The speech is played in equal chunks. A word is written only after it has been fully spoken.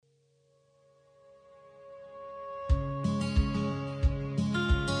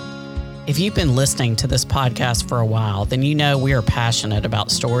If you've been listening to this podcast for a while, then you know we are passionate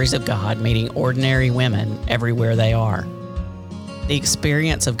about stories of God meeting ordinary women everywhere they are. The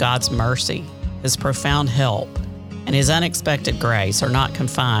experience of God's mercy, His profound help, and His unexpected grace are not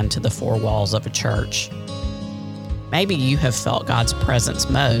confined to the four walls of a church. Maybe you have felt God's presence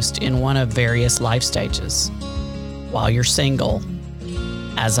most in one of various life stages. While you're single,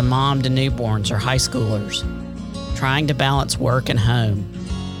 as a mom to newborns or high schoolers, trying to balance work and home,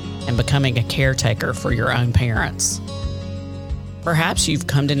 and becoming a caretaker for your own parents. Perhaps you've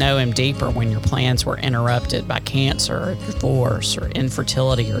come to know Him deeper when your plans were interrupted by cancer or divorce or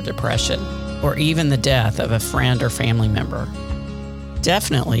infertility or depression, or even the death of a friend or family member.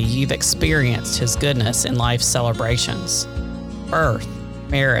 Definitely, you've experienced His goodness in life's celebrations, birth,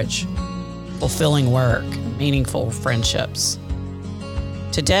 marriage, fulfilling work, meaningful friendships.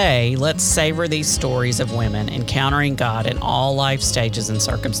 Today, let's savor these stories of women encountering God in all life stages and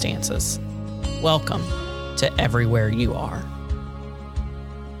circumstances. Welcome to Everywhere You Are.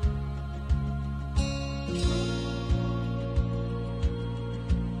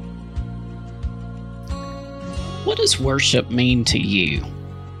 What does worship mean to you?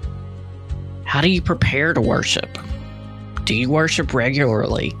 How do you prepare to worship? Do you worship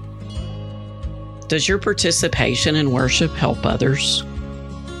regularly? Does your participation in worship help others?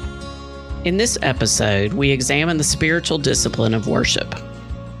 In this episode, we examine the spiritual discipline of worship.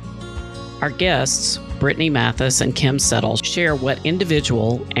 Our guests, Brittany, Mathis, and Kim Settle, share what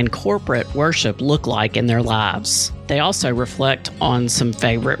individual and corporate worship look like in their lives. They also reflect on some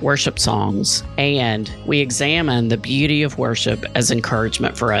favorite worship songs, and we examine the beauty of worship as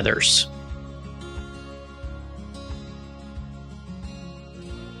encouragement for others.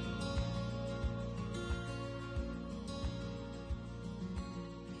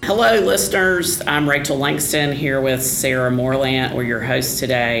 Hello, listeners. I'm Rachel Langston here with Sarah Morlant. We're your hosts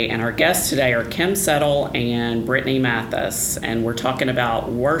today, and our guests today are Kim Settle and Brittany Mathis, and we're talking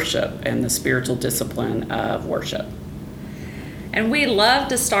about worship and the spiritual discipline of worship. And we love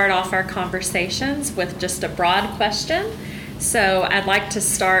to start off our conversations with just a broad question. So I'd like to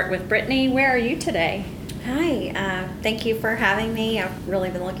start with Brittany. Where are you today? Hi, thank you for having me. I've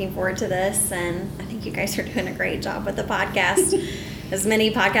really been looking forward to this, and I think you guys are doing a great job with the podcast. As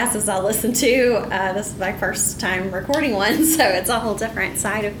many podcasts as I'll listen to, this is my first time recording one, so it's a whole different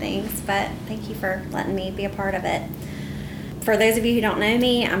side of things, but thank you for letting me be a part of it. For those of you who don't know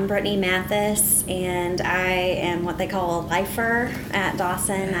me, I'm Brittany Mathis, and I am what they call a lifer at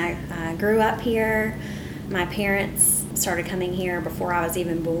Dawson. I grew up here. My parents started coming here before I was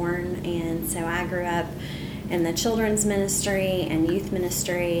even born, and so I grew up in the children's ministry and youth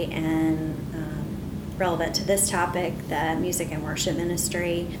ministry, and relevant to this topic, the music and worship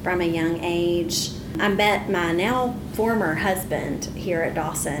ministry from a young age. I met my now former husband here at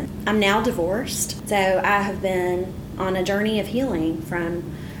Dawson. I'm now divorced, so I have been on a journey of healing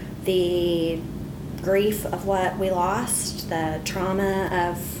from the grief of what we lost, the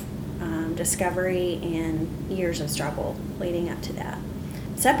trauma of discovery, and years of struggle leading up to that.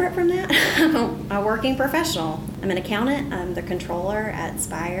 Separate from that, I'm a working professional. I'm an accountant. I'm the controller at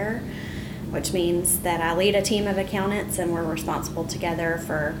Spire, which means that I lead a team of accountants, and we're responsible together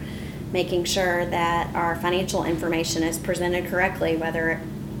for making sure that our financial information is presented correctly, whether it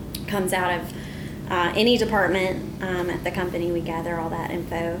comes out of any department at the company. We gather all that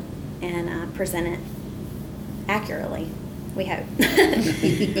info and present it accurately, we hope.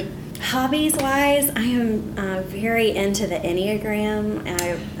 Hobbies-wise, I am very into the Enneagram.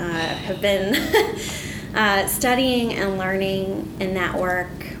 I have been studying and learning in that work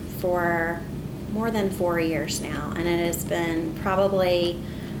for more than 4 years now, and it has been probably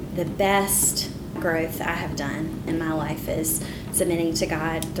the best growth I have done in my life is submitting to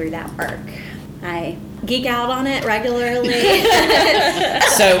God through that work. I geek out on it regularly.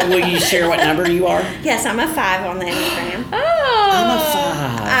 So will you share what number you are? Yes, I'm a 5 on the Enneagram. Oh, I'm a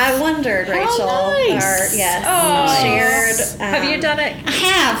 5. I wondered, Rachel. Nice. Yes, Oh. shared. Have you done it? I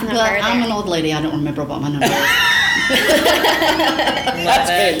have, but I'm an old lady. I don't remember what my number is. That's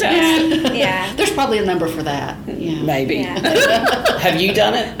fantastic. Yeah. There's probably a number for that. Yeah. Maybe. Yeah. Have you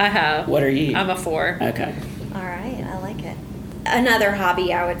done it? I have. What are you? I'm a 4. Okay. All right, I like it. Another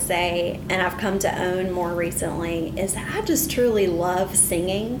hobby I would say, and I've come to own more recently, is that I just truly love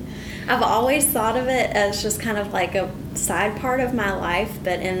singing. I've always thought of it as just kind of like a side part of my life,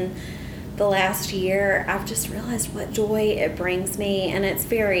 but in the last year, I've just realized what joy it brings me, and it's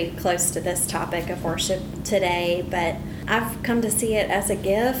very close to this topic of worship today, but I've come to see it as a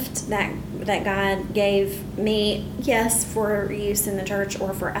gift that God gave me, yes, for use in the church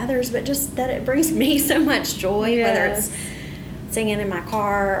or for others, but just that it brings me so much joy, Yes. whether it's singing in my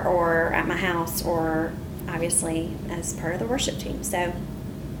car or at my house, or obviously as part of the worship team. So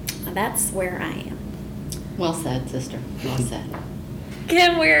that's where I am. Well said, sister. Well said.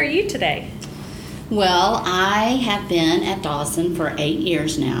 Kim, where are you today? Well, I have been at Dawson for 8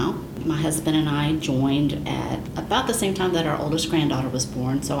 years now. My husband and I joined at about the same time that our oldest granddaughter was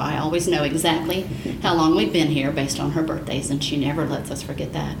born, so I always know exactly how long we've been here based on her birthdays, and she never lets us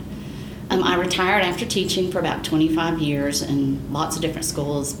forget that. I retired after teaching for about 25 years in lots of different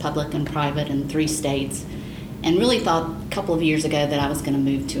schools, public and private, in 3 states, and really thought a couple of years ago that I was going to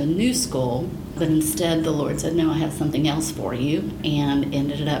move to a new school, but instead the Lord said, no, I have something else for you, and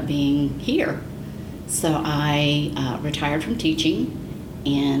ended up being here. So I retired from teaching,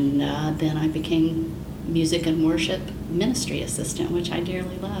 and then I became music and worship ministry assistant, which I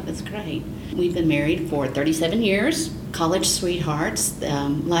dearly love. It's great. We've been married for 37 years, college sweethearts,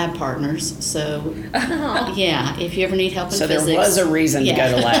 lab partners. So, yeah, if you ever need help in physics. So there was a reason to go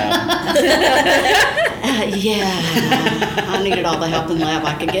to lab. I needed all the help in lab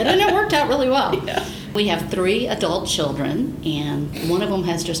I could get, and it worked out really well. Yeah. We have 3 adult children, and one of them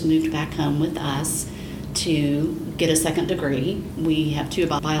has just moved back home with us to get a second degree. We have 2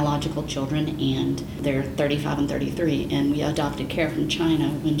 biological children, and they're 35 and 33, and we adopted Kara from China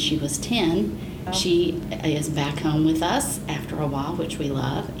when she was 10. Oh. She is back home with us after a while, which we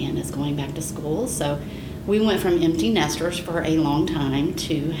love, and is going back to school. So we went from empty nesters for a long time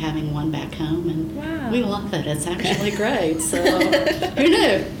to having one back home, and we love it. It's actually great. So who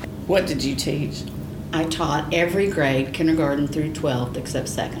knew? What did you teach? I taught every grade, kindergarten through 12th, except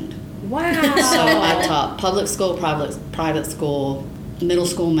second. Wow. So I taught public school, private school, middle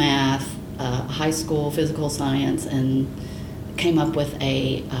school math, high school physical science, and came up with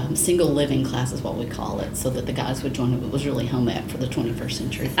a single living class is what we call it, so that the guys would join it. It was really home ec for the 21st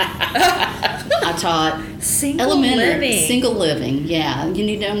century. I taught single living. Yeah, you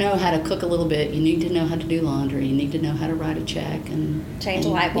need to know how to cook a little bit. You need to know how to do laundry. You need to know how to write a check and change a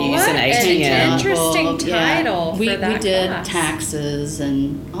light bulb. Use an ATM. Interesting title. We did class. Taxes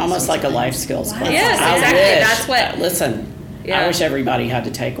and almost like a life skills class. Yes, exactly. That's what. Listen, Yeah. I wish everybody had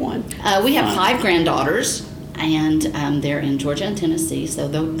to take one. We have 5 granddaughters, and they're in Georgia and Tennessee. So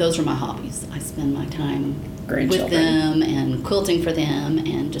those are my hobbies. I spend my time with them and quilting for them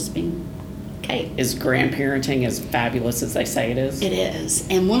and just being Kate. Is grandparenting as fabulous as they say it is? It is.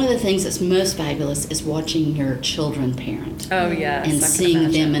 And one of the things that's most fabulous is watching your children parent. Oh, yes. And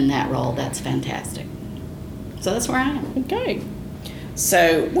seeing them in that role. That's fantastic. So that's where I am. Okay.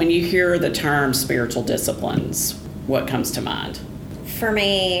 So when you hear the term spiritual disciplines, what comes to mind? For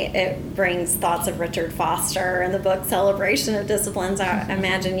me, it brings thoughts of Richard Foster and the book Celebration of Disciplines. I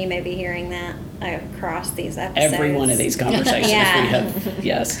imagine you may be hearing that across these episodes. Every one of these conversations we have,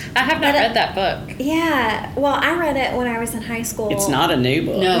 yes. I have not read that book. Yeah. Well, I read it when I was in high school. It's not a new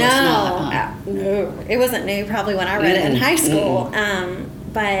book. No, it's not. No, it wasn't new probably when I read it in high school.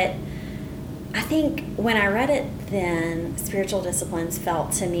 But I think when I read it then, spiritual disciplines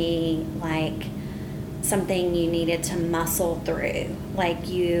felt to me like something you needed to muscle through, like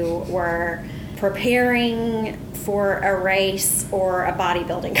you were preparing for a race or a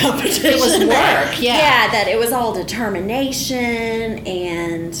bodybuilding competition. It was work, Yeah, that it was all determination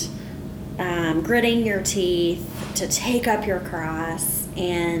and gritting your teeth to take up your cross,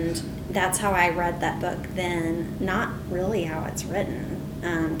 and that's how I read that book then, not really how it's written,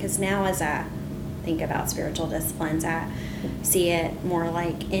 because now as I think about spiritual disciplines, I see it more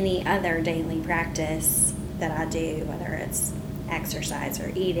like any other daily practice that I do, whether it's exercise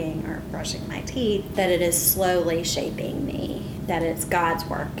or eating or brushing my teeth, that it is slowly shaping me, that it's God's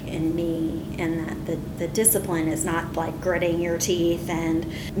work in me, and that the discipline is not like gritting your teeth and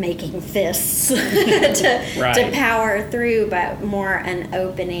making fists to power through, but more an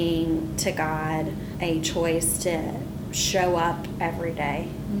opening to God, a choice to show up every day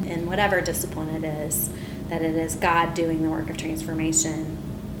in whatever discipline it is, that it is God doing the work of transformation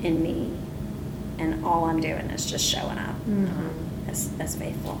in me, and all I'm doing is just showing up as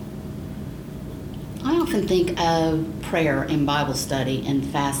faithful. I often think of prayer and Bible study and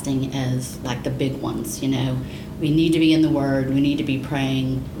fasting as like the big ones, you know. We need to be in the Word, we need to be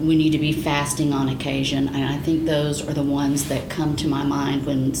praying, we need to be fasting on occasion, and I think those are the ones that come to my mind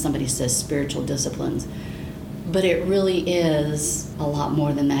when somebody says spiritual disciplines. But it really is a lot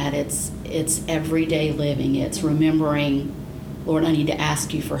more than that. It's everyday living. It's remembering, Lord, I need to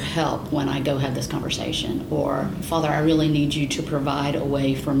ask you for help when I go have this conversation. Or, Father, I really need you to provide a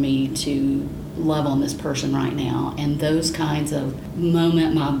way for me to love on this person right now. And those kinds of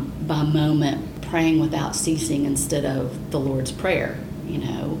moment by moment praying without ceasing instead of the Lord's Prayer, you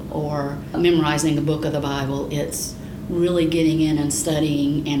know, or memorizing a book of the Bible. It's really getting in and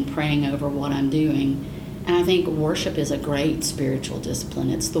studying and praying over what I'm doing. And I think worship is a great spiritual discipline.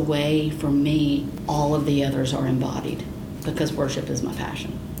 It's the way, for me, all of the others are embodied, because worship is my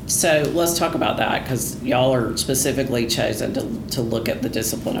passion. So let's talk about that, because y'all are specifically chosen to look at the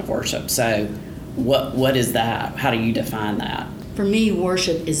discipline of worship. So what is that? How do you define that? For me,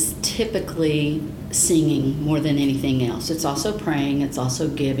 worship is typically singing more than anything else. It's also praying, it's also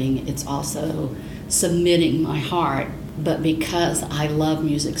giving, it's also submitting my heart. But because I love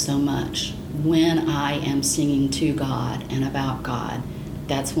music so much, when I am singing to God and about God,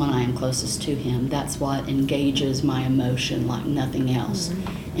 that's when I am closest to Him. That's what engages my emotion like nothing else.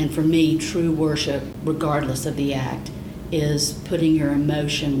 Mm-hmm. And for me, true worship, regardless of the act, is putting your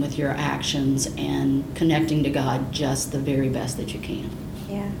emotion with your actions and connecting to God just the very best that you can.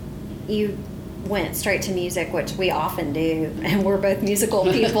 Yeah. You went straight to music, which we often do, and we're both musical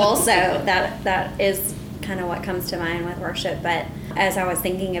people, so that is kind of what comes to mind with worship. But as I was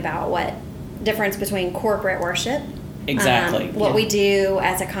thinking about what difference between corporate worship, exactly, what we do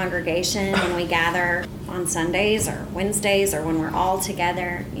as a congregation when we gather on Sundays or Wednesdays or when we're all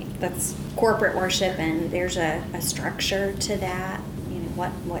together, that's corporate worship, and there's a structure to that. You know,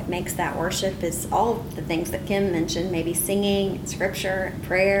 what makes that worship is all of the things that Kim mentioned, maybe singing, scripture,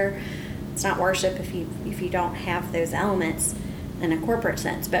 prayer. It's not worship if you don't have those elements in a corporate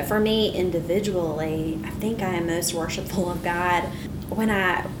sense. But for me individually, I think I am most worshipful of God when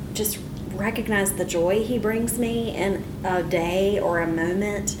I just recognize the joy He brings me in a day or a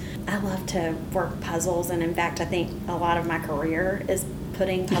moment. I love to work puzzles, and in fact, I think a lot of my career is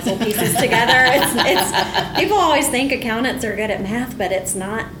putting puzzle pieces together. It's people always think accountants are good at math, but it's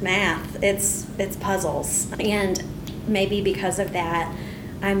not math. It's puzzles. And maybe because of that,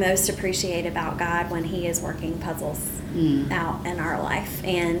 I most appreciate about God when He is working puzzles out in our life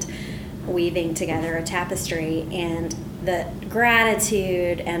and weaving together a tapestry, and the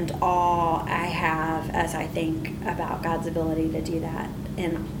gratitude and awe I have as I think about God's ability to do that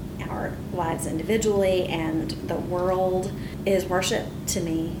in our lives individually and the world is worship to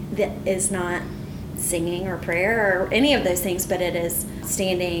me. That is not singing or prayer or any of those things, but it is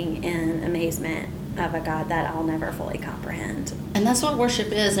standing in amazement of a God that I'll never fully comprehend. And that's what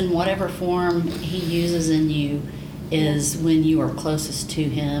worship is, in whatever form He uses in you, is when you are closest to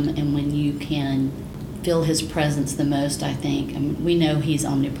Him and when you can feel His presence the most, I think. I mean, we know He's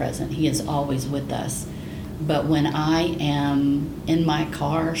omnipresent. He is always with us. But when I am in my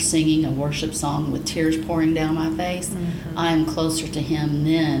car singing a worship song with tears pouring down my face, I am closer to Him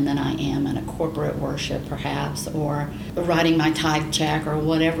then than I am in a corporate worship, perhaps, or writing my tithe check or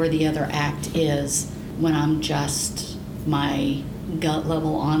whatever the other act is, when I'm just, my gut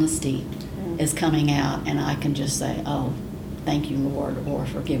level honesty is coming out, and I can just say, oh, thank you, Lord, or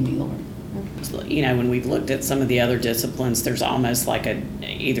forgive me, Lord. You know, when we've looked at some of the other disciplines, there's almost like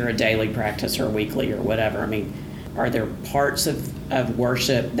either a daily practice or a weekly or whatever. I mean, are there parts of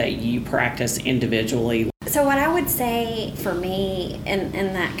worship that you practice individually? So what I would say for me, in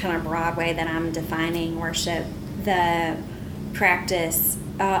that kind of broad way that I'm defining worship, the practice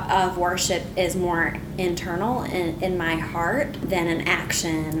of worship is more internal in my heart than an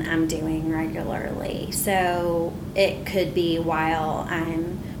action I'm doing regularly. So it could be while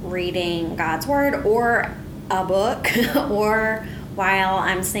I'm reading God's Word or a book, or while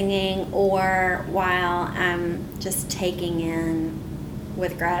I'm singing, or while I'm just taking in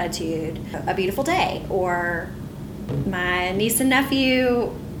with gratitude a beautiful day, or my niece and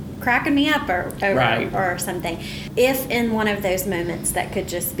nephew cracking me up or something. If in one of those moments that could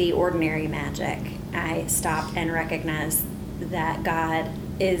just be ordinary magic, I stop and recognize that God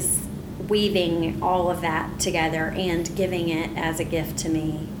is weaving all of that together and giving it as a gift to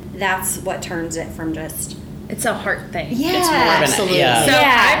me, that's what turns it from just... It's a heart thing. Yeah, it's more absolutely. So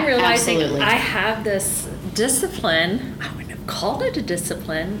I'm realizing absolutely. I have this discipline, I wouldn't have called it a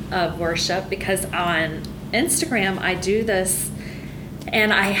discipline of worship, because on Instagram I do this,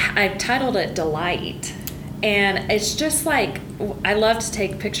 and I've titled it Delight. And it's just like, I love to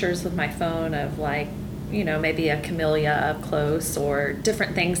take pictures with my phone of, like, you know, maybe a camellia up close or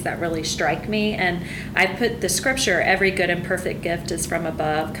different things that really strike me. And I put the scripture, every good and perfect gift is from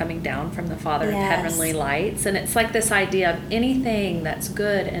above, coming down from the Father of heavenly lights. And it's like this idea of anything that's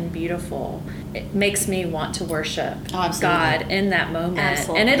good and beautiful, it makes me want to worship God in that moment.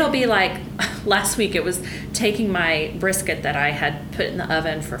 Absolutely. And it'll be like, last week it was taking my brisket that I had put in the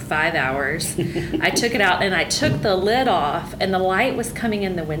oven for 5 hours. I took it out and I took the lid off, and the light was coming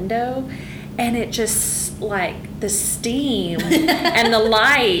in the window. And it just, like, the steam and the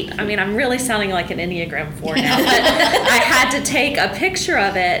light. I mean, I'm really sounding like an Enneagram 4 now, but I had to take a picture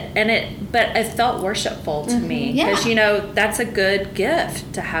of it, but it felt worshipful to me. Because, that's a good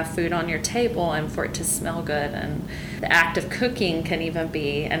gift to have food on your table and for it to smell good. And the act of cooking can even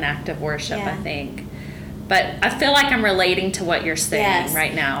be an act of worship, I think. But I feel like I'm relating to what you're saying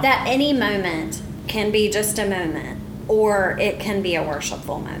right now. That any moment can be just a moment, or it can be a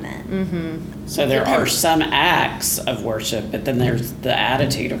worshipful moment. Mm-hmm. So there are some acts of worship, but then there's the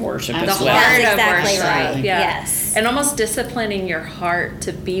attitude of worship as well. The heart of exactly worship. right. Yeah. Yes. And almost disciplining your heart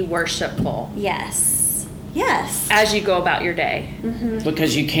to be worshipful. Yes. As you go about your day. Mm-hmm.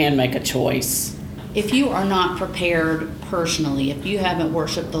 Because you can make a choice. If you are not prepared personally, if you haven't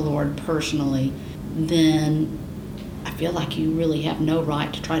worshiped the Lord personally, then I feel like you really have no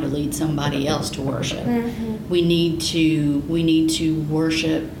right to try to lead somebody else to worship. Mm-hmm. We need to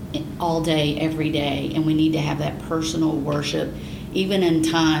worship all day, every day, and we need to have that personal worship, even in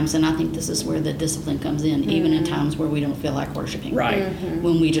times, and I think this is where the discipline comes in, even in times where we don't feel like worshiping. Right.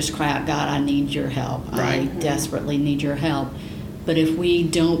 When we just cry out, God, I need your help. I desperately need your help. But if we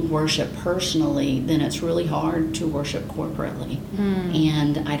don't worship personally, then it's really hard to worship corporately.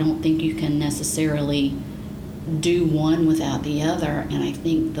 And I don't think you can necessarily do one without the other. And I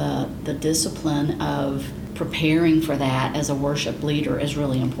think the discipline of preparing for that as a worship leader is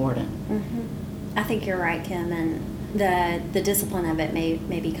really important. I think you're right, Kim, and the discipline of it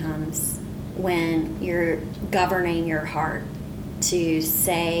maybe comes when you're governing your heart to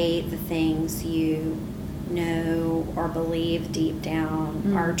say the things you know or believe deep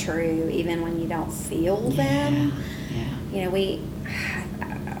down are true, even when you don't feel them. We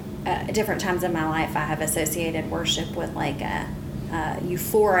at different times in my life, I have associated worship with like a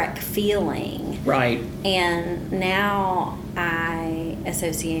euphoric feeling, right? And now I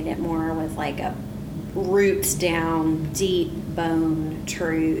associate it more with like a roots down, deep bone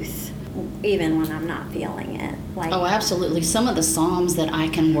truth, even when I'm not feeling it. Like, oh, absolutely. Some of the Psalms that I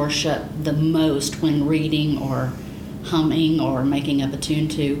can worship the most when reading or humming or making up a tune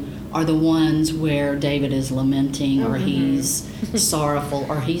to are the ones where David is lamenting or he's sorrowful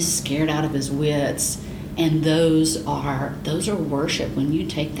or he's scared out of his wits. And those are worship. When you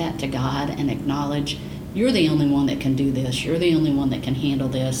take that to God and acknowledge, you're the only one that can do this. You're the only one that can handle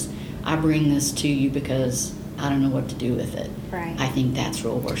this. I bring this to you because I don't know what to do with it. Right. I think that's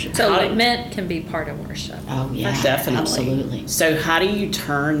real worship. So lament can be part of worship. Oh, yeah. Definitely. Absolutely. So how do you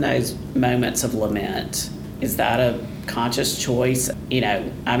turn those moments of lament? Is that a conscious choice?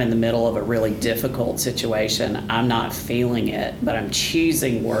 I'm in the middle of a really difficult situation. I'm not feeling it, but I'm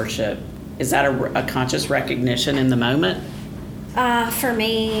choosing worship. Is that a conscious recognition in the moment? For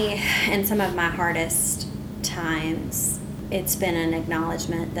me, in some of my hardest times, it's been an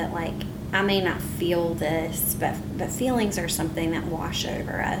acknowledgement that, like, I may not feel this, but feelings are something that wash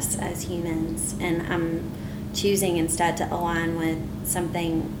over us as humans. And I'm choosing instead to align with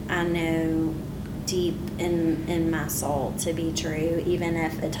something I know deep in my soul to be true, even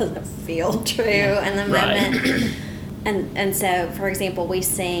if it doesn't feel true in the moment. And so, for example, we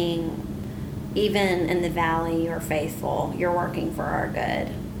sing, even in the valley you're faithful, you're working for our good.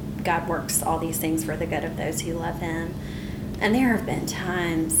 God works all these things for the good of those who love him. And there have been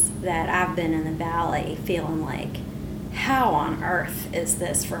times that I've been in the valley feeling like, how on earth is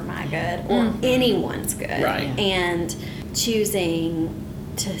this for my good or anyone's good? Right. And choosing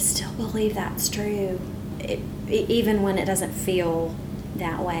to still believe that's true, even when it doesn't feel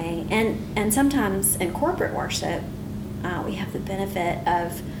that way. And sometimes in corporate worship, we have the benefit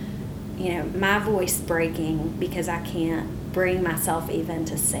of, my voice breaking because I can't bring myself even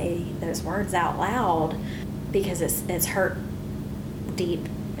to say those words out loud because it's hurt deep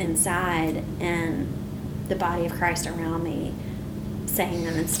inside, and the body of Christ around me saying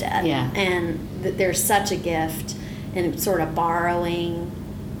them instead. Yeah. And there's such a gift in sort of borrowing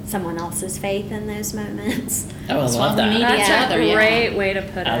someone else's faith in those moments. Oh, I love that. We need That's each other. a great way to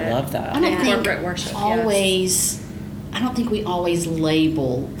put it. I love that. I don't think Corporate worship, I don't think we always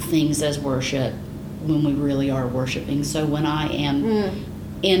label things as worship when we really are worshiping. So when I am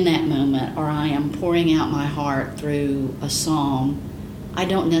in that moment, or I am pouring out my heart through a song, I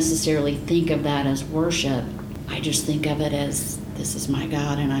don't necessarily think of that as worship. I just think of it as, this is my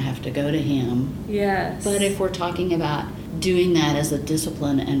God and I have to go to him. Yes. But if we're talking about doing that as a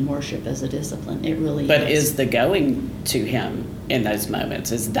discipline and worship as a discipline, it really But is the going to him in those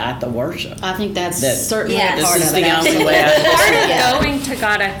moments, is that the worship? I think that's That- certainly Yes. a part This is of it. the only Absolutely. way I Part of Yeah. going to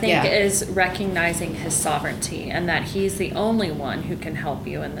God, I think, Yeah. is recognizing his sovereignty and that he's the only one who can help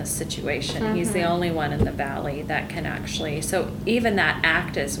you in this situation. He's the only one in the valley that can actually, so even that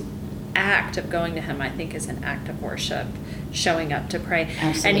act is act of going to him, I think, is an act of worship, showing up to pray.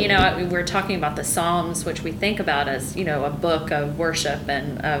 Absolutely. And, we're talking about the Psalms, which we think about as, a book of worship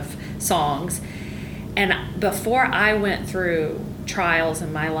and of songs. And before I went through trials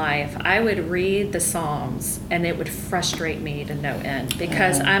in my life, I would read the Psalms and it would frustrate me to no end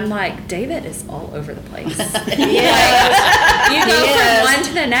because I'm like, David is all over the place. You go from one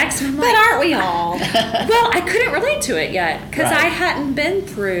to the next, and I'm like, but aren't we all? Well, I couldn't relate to it yet because I hadn't been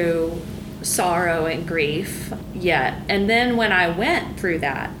through sorrow and grief yet. And then when I went through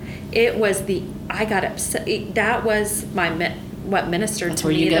that, it was I got upset. That was what ministered to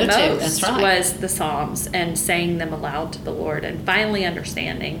me the most was the Psalms and saying them aloud to the Lord and finally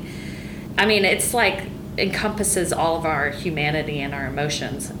understanding. I mean, it's like encompasses all of our humanity and our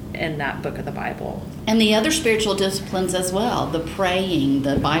emotions in that book of the Bible. And the other spiritual disciplines as well, the praying,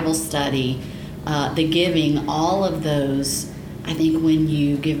 the Bible study, the giving, all of those. I think when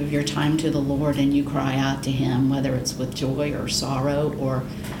you give your time to the Lord and you cry out to him, whether it's with joy or sorrow or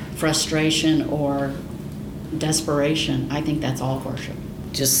frustration or desperation, I think that's all worship.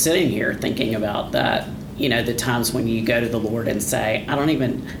 Just sitting here thinking about that, the times when you go to the Lord and say,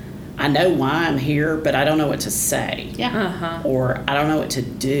 I know why I'm here, but I don't know what to say. Yeah. Or I don't know what to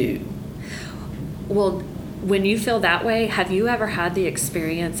do. Well, when you feel that way, have you ever had the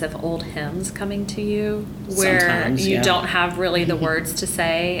experience of old hymns coming to you where Sometimes, you don't have really the words to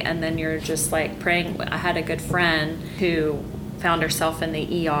say and then you're just like praying? I had a good friend who found herself in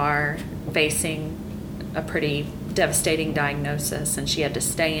the ER facing a pretty devastating diagnosis, and she had to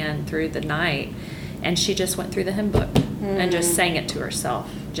stay in through the night, and she just went through the hymn book and just sang it to herself,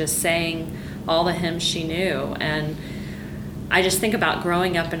 just sang all the hymns she knew. And I just think about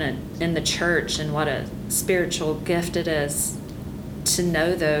growing up in the church and what a spiritual gift it is to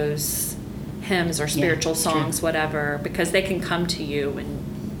know those hymns or spiritual songs, whatever, because they can come to you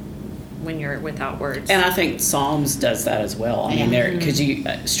when you're without words. And I think Psalms does that as well. I mean, because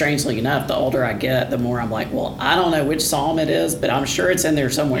strangely enough, the older I get, the more I'm like, well, I don't know which Psalm it is, but I'm sure it's in there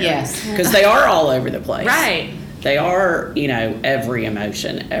somewhere. Yes. Because they are all over the place. Right. They are, every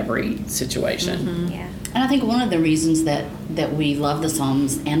emotion, every situation. Mm-hmm. Yeah. And I think one of the reasons that we love the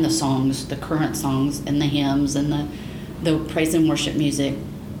Psalms and the songs, the current songs and the hymns and the praise and worship music,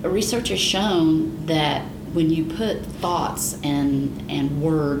 research has shown that when you put thoughts and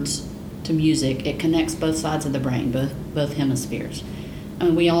words to music, it connects both sides of the brain, both hemispheres. I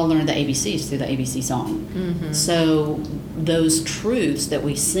mean, we all learned the ABCs through the ABC song. Mm-hmm. So those truths that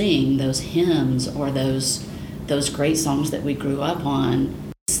we sing, those hymns or those great songs that we grew up on,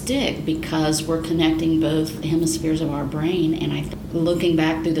 stick because we're connecting both hemispheres of our brain. And I think looking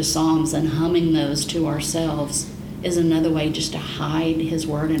back through the Psalms and humming those to ourselves is another way just to hide his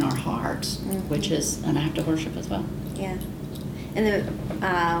word in our hearts, which is an act of worship as well. Yeah. In the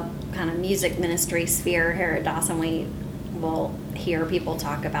kind of music ministry sphere here at Dawson, we will hear people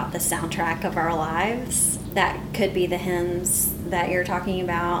talk about the soundtrack of our lives. That could be the hymns that you're talking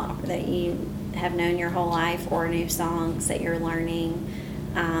about that you have known your whole life, or new songs that you're learning.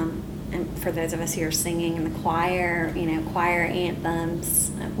 And for those of us who are singing in the choir, choir anthems.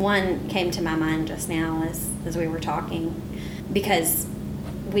 One came to my mind just now as we were talking, because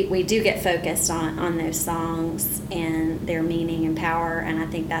we do get focused on those songs and their meaning and power, and I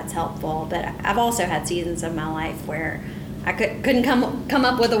think that's helpful. But I've also had seasons of my life where I couldn't come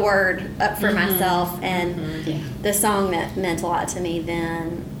up with a word up for myself, and the song that meant a lot to me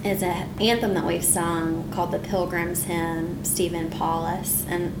then is an anthem that we've sung called the Pilgrim's Hymn, Stephen Paulus,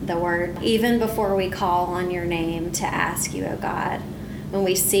 and the word, even before we call on your name to ask you, O God, when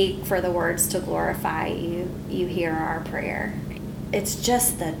we seek for the words to glorify you, you hear our prayer. It's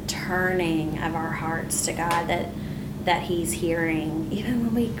just the turning of our hearts to God that he's hearing,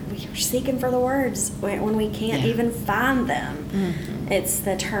 even when we're seeking for the words, when we can't even find them. Mm-hmm. It's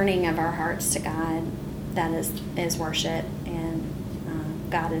the turning of our hearts to God that is worship, and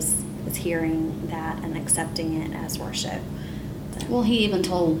God is hearing that and accepting it as worship. So. Well, he even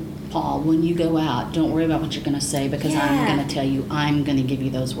told Paul, when you go out, don't worry about what you're going to say, because I'm going to tell you, I'm going to give you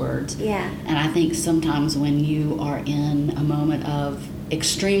those words. Yeah. And I think sometimes when you are in a moment of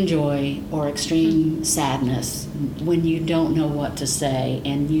extreme joy or extreme sadness, when you don't know what to say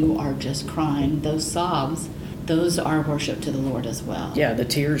and you are just crying, those sobs, those are worship to the Lord as well. Yeah, the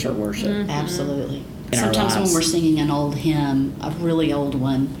tears are worship. Mm-hmm. Absolutely. In Sometimes when we're singing an old hymn, a really old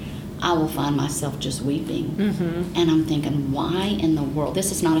one, I will find myself just weeping. Mm-hmm. And I'm thinking, why in the world?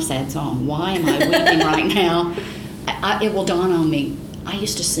 This is not a sad song. Why am I weeping right now? It will dawn on me. I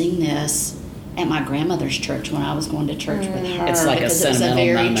used to sing this at my grandmother's church when I was going to church with her. It's like because a it was a sentimental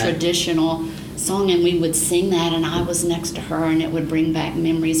very moment. traditional song, and we would sing that, and I was next to her, and it would bring back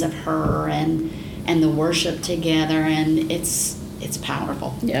memories of her and the worship together, and it's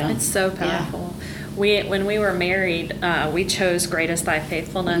powerful. Yeah. It's so powerful. When we were married, we chose "Great Is Thy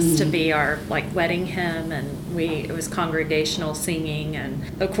Faithfulness" to be our wedding hymn, and it was congregational singing,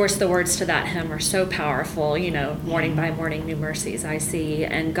 and of course the words to that hymn are so powerful. Morning by morning, new mercies I see,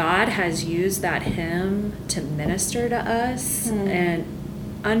 and God has used that hymn to minister to us in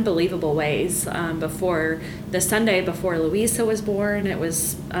unbelievable ways. Before the Sunday before Louisa was born, it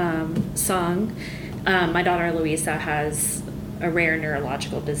was sung. My daughter Louisa has a rare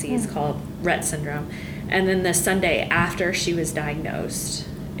neurological disease called Rett syndrome. And then the Sunday after she was diagnosed,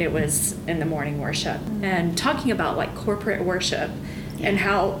 it was in the morning worship. And talking about corporate worship and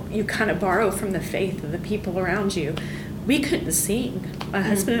how you kind of borrow from the faith of the people around you. We couldn't sing. My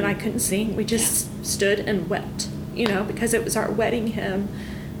husband and I couldn't sing. We just stood and wept, because it was our wedding hymn.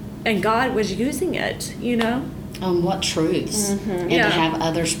 And God was using it, What truths. And Yeah. to have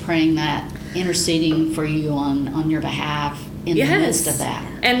others praying that, interceding for you on your behalf in the midst of that.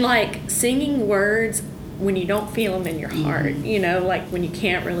 And singing words when you don't feel them in your heart, when you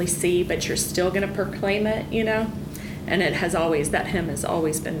can't really see, but you're still going to proclaim it, And that hymn has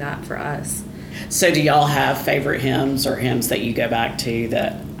always been that for us. So do y'all have favorite hymns or hymns that you go back to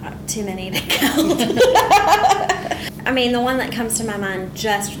that? Too many to count. I mean, the one that comes to my mind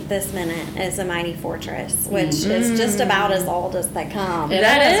just this minute is A Mighty Fortress, which is just about as old as they come.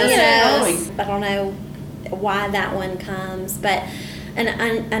 That is. I don't know why that one comes, but an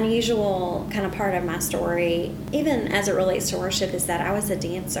unusual kind of part of my story, even as it relates to worship, is that I was a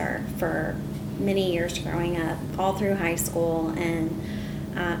dancer for many years growing up, all through high school, and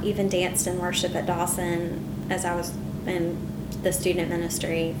even danced in worship at Dawson as I was in the student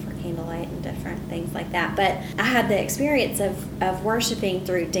ministry for Candlelight and different things like that. But I had the experience of worshiping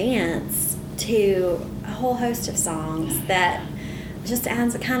through dance to a whole host of songs that just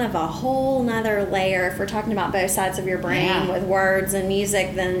adds kind of a whole nother layer. If we're talking about both sides of your brain with words and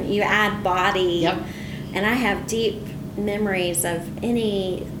music, then you add body. Yep. And I have deep memories of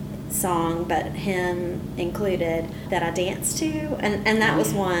any song, but hymn included, that I danced to, and that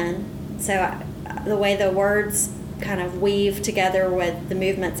was one. So the way the words kind of weave together with the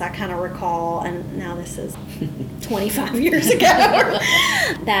movements I kind of recall, and now this is 25 years ago,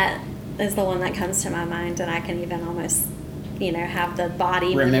 that is the one that comes to my mind, and I can even almost have the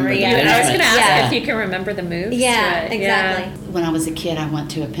body memory. I was going to ask if you can remember the moves. Yeah, exactly. When I was a kid, I went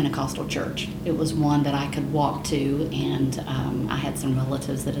to a Pentecostal church. It was one that I could walk to, and I had some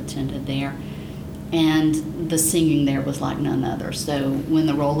relatives that attended there. And the singing there was like none other. So when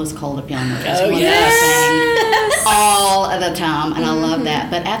the roll is called up yonder, it's one that I sang all of the time, and I love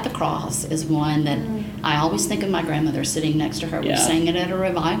that. But At the Cross is one that I always think of my grandmother sitting next to her. We sang it at a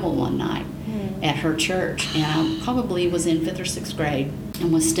revival one night at her church, and I probably was in 5th or 6th grade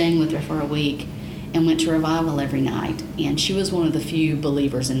and was staying with her for a week and went to revival every night. And she was one of the few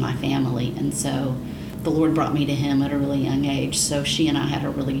believers in my family, and so the Lord brought me to Him at a really young age. So she and I had a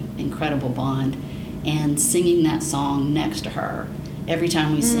really incredible bond. And singing that song next to her, every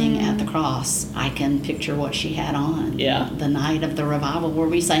time we sing At the Cross, I can picture what she had on the night of the revival where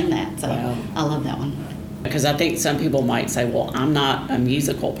we sang that. So I love that one. Because I think some people might say, well, I'm not a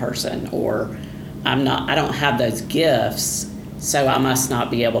musical person, or I don't have those gifts, so I must not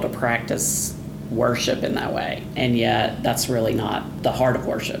be able to practice worship in that way. And yet that's really not the heart of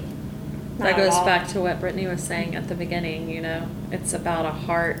worship. That goes back to what Brittany was saying at the beginning, It's about a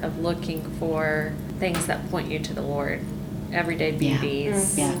heart of looking for things that point you to the Lord. Everyday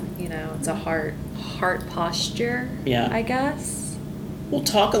beauties. Yeah. It's a heart posture, I guess. We'll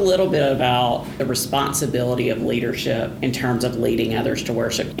talk a little bit about the responsibility of leadership in terms of leading others to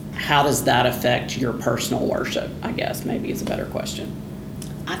worship. How does that affect your personal worship, I guess, maybe is a better question.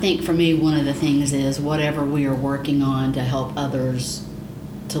 I think for me, one of the things is whatever we are working on to help others,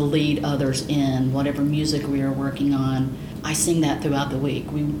 to lead others in, whatever music we are working on, I sing that throughout the week.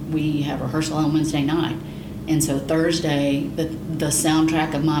 We have rehearsal on Wednesday night. And so Thursday, the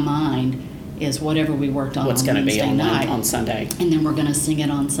soundtrack of my mind is whatever we worked on What's going to be Wednesday night on Sunday. And then we're going to sing it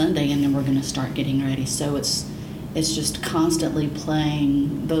on Sunday, and then we're going to start getting ready. So it's just constantly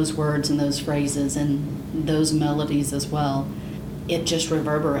playing those words and those phrases and those melodies as well. It just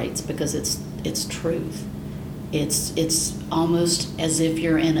reverberates because it's truth. It's almost as if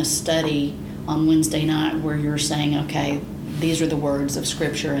you're in a study on Wednesday night where you're saying, okay, these are the words of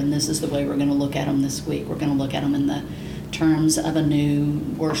Scripture, and this is the way we're going to look at them this week. We're going to look at them in the terms of a new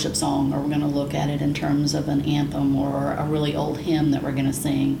worship song, or we're going to look at it in terms of an anthem or a really old hymn that we're going to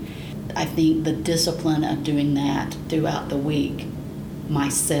sing. I think the discipline of doing that throughout the week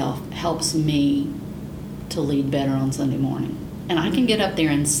myself helps me to lead better on Sunday morning. And I can get up there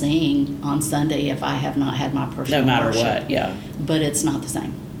and sing on Sunday if I have not had my personal No matter worship, what, yeah. but it's not the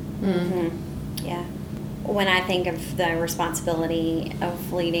same. Mm-hmm. Yeah. When I think of the responsibility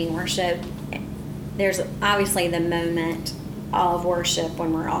of leading worship, there's obviously the moment of worship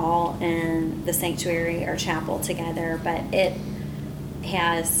when we're all in the sanctuary or chapel together, but it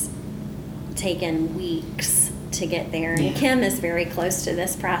has taken weeks to get there. And Kim is very close to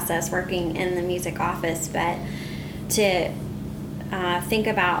this process, working in the music office, but to think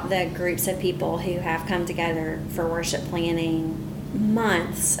about the groups of people who have come together for worship planning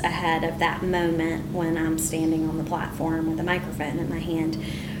months ahead of that moment when I'm standing on the platform with a microphone in my hand,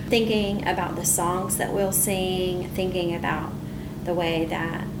 thinking about the songs that we'll sing, thinking about the way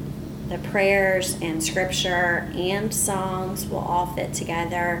that the prayers and scripture and songs will all fit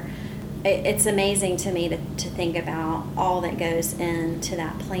together. It's amazing to me to think about all that goes into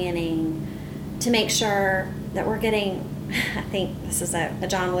that planning to make sure that we're getting, I think this is a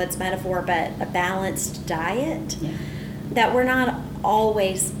John Woods metaphor, but a balanced diet. Yeah. That we're not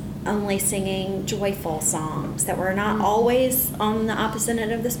always only singing joyful songs, that we're not always on the opposite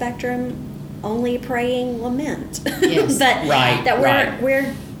end of the spectrum only praying lament. Yes. But right, that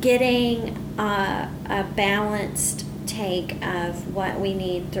we're getting a balanced take of what we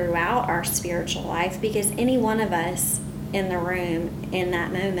need throughout our spiritual life, because any one of us in the room in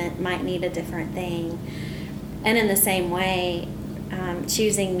that moment might need a different thing. And in the same way,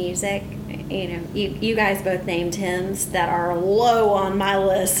 choosing music, you guys both named hymns that are low on my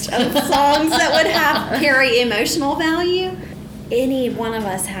list of songs that would carry emotional value. Any one of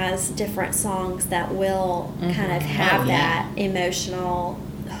us has different songs that will kind of have that emotional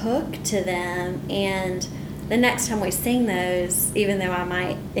hook to them, and the next time we sing those, even though I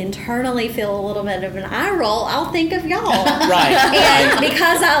might internally feel a little bit of an eye roll, I'll think of y'all. Right. And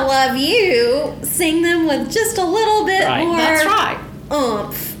because I love you, sing them with just a little bit more That's right.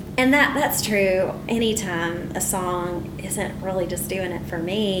 oomph. And that's true anytime a song isn't really just doing it for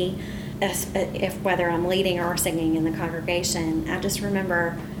me, if whether I'm leading or singing in the congregation. I just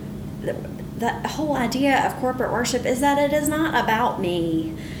remember the whole idea of corporate worship is that it is not about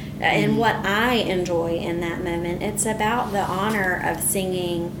me and what I enjoy in that moment. It's about the honor of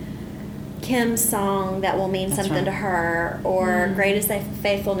singing Kim's song that will mean something to her, or Great is Thy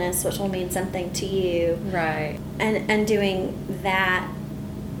Faithfulness, which will mean something to you. Right. And doing that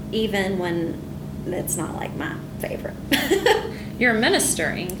even when it's not like my favorite. You're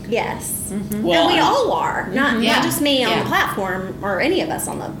ministering. Yes. Mm-hmm. Well, and we all are. Not just me on Yeah. the platform, or any of us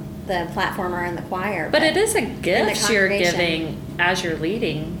on the platform or in the choir. But it is a gift you're congregation. giving as you're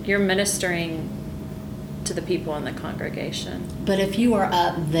leading. You're ministering to the people in the congregation. But if you are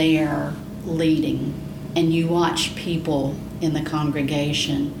up there leading and you watch people in the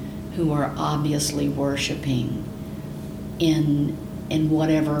congregation who are obviously worshiping in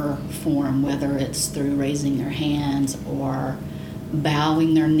whatever form, whether it's through raising their hands or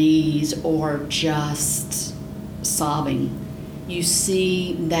bowing their knees or just sobbing, you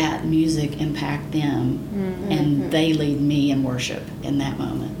see that music impact them, and they lead me in worship in that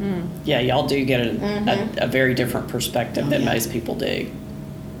moment. Yeah, y'all do get a very different perspective than most people do.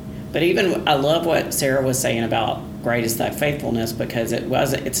 But even, I love what Sarah was saying about Great is Thy Faithfulness, because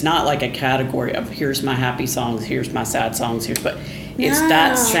it's not like a category of here's my happy songs, here's my sad songs, but it's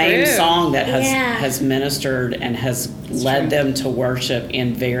that same song that has ministered and has led them to worship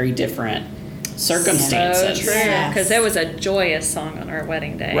in very different circumstances. So true, because there was a joyous song on our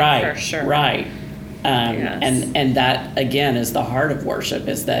wedding day, Right, for sure. right. Yes. And that, again, is the heart of worship,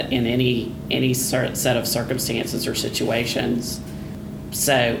 is that in any set of circumstances or situations.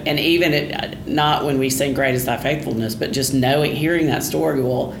 So, and even not when we sing Great is Thy Faithfulness, but just hearing that story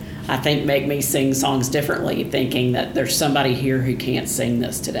will, I think, make me sing songs differently, thinking that there's somebody here who can't sing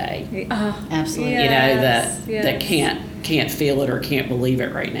this today. Absolutely. That can't feel it or can't believe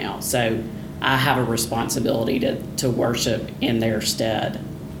it right now. So I have a responsibility to worship in their stead.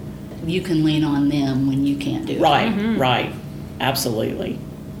 You can lean on them when you can't do it. Right. Absolutely.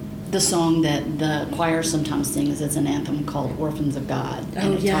 The song that the choir sometimes sings is an anthem called Orphans of God.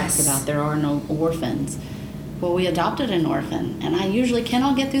 And it talks about there are no orphans. Well, we adopted an orphan, and I usually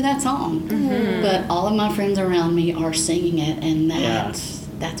cannot get through that song. But all of my friends around me are singing it, and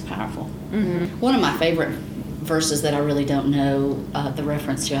that's powerful. One of my favorite verses that I really don't know the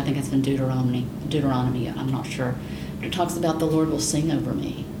reference to, I think it's in Deuteronomy, I'm not sure. But it talks about the Lord will sing over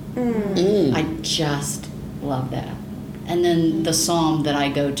me. I just love that. And then the psalm that I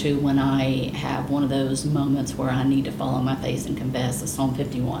go to when I have one of those moments where I need to fall on my face and confess is Psalm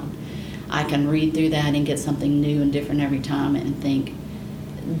 51. I can read through that and get something new and different every time and think,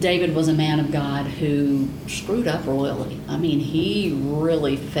 David was a man of God who screwed up royally. I mean, he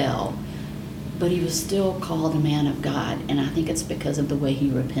really fell. But he was still called a man of God, and I think it's because of the way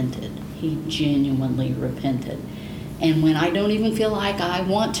he repented. He genuinely repented. And when I don't even feel like I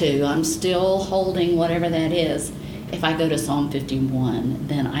want to, I'm still holding whatever that is. If I go to Psalm 51,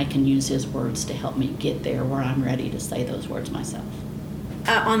 then I can use his words to help me get there where I'm ready to say those words myself.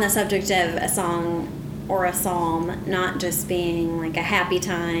 On the subject of a song or a psalm not just being like a happy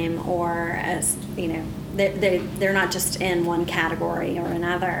time, or as they're not just in one category or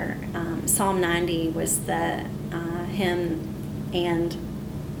another. Psalm 90 was the hymn and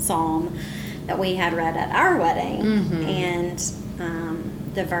psalm that we had read at our wedding, and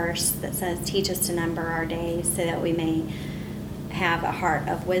the verse that says, "Teach us to number our days so that we may have a heart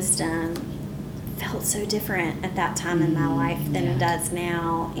of wisdom," felt so different at that time in my life than it does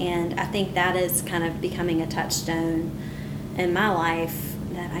now. And I think that is kind of becoming a touchstone in my life,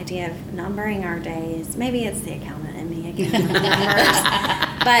 that idea of numbering our days. Maybe it's the accountant in me again, numbers.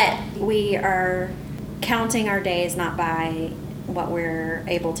 But we are counting our days not by what we're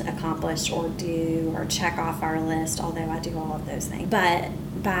able to accomplish or do or check off our list, although I do all of those things, but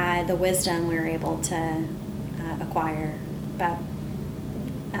by the wisdom we're able to acquire by,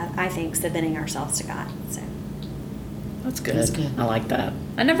 I think, submitting ourselves to God. So That's good. That's good. I like that.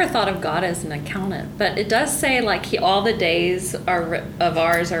 I never thought of God as an accountant, but it does say like all the days of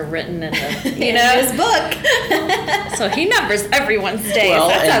ours are written in the his book. So he numbers everyone's days. Well,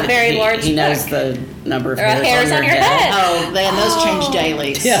 that's a very large. He knows book. the number of There are hairs on your head. Oh, and those change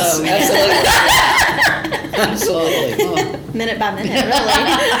daily. Yes, so, absolutely. Oh. Minute by minute, really.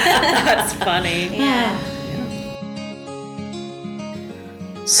 That's funny. Yeah.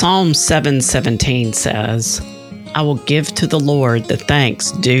 Psalm 7:17 says, "I will give to the Lord the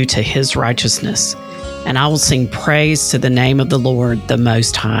thanks due to his righteousness, and I will sing praise to the name of the Lord, the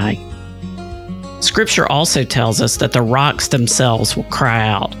Most High." Scripture also tells us that the rocks themselves will cry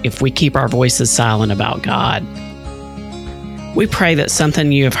out if we keep our voices silent about God. We pray that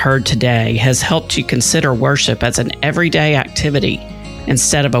something you have heard today has helped you consider worship as an everyday activity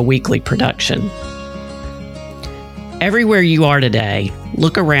instead of a weekly production. Everywhere you are today,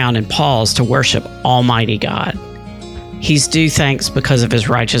 look around and pause to worship Almighty God. He's due thanks because of his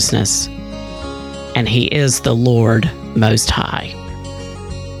righteousness, and he is the Lord Most High.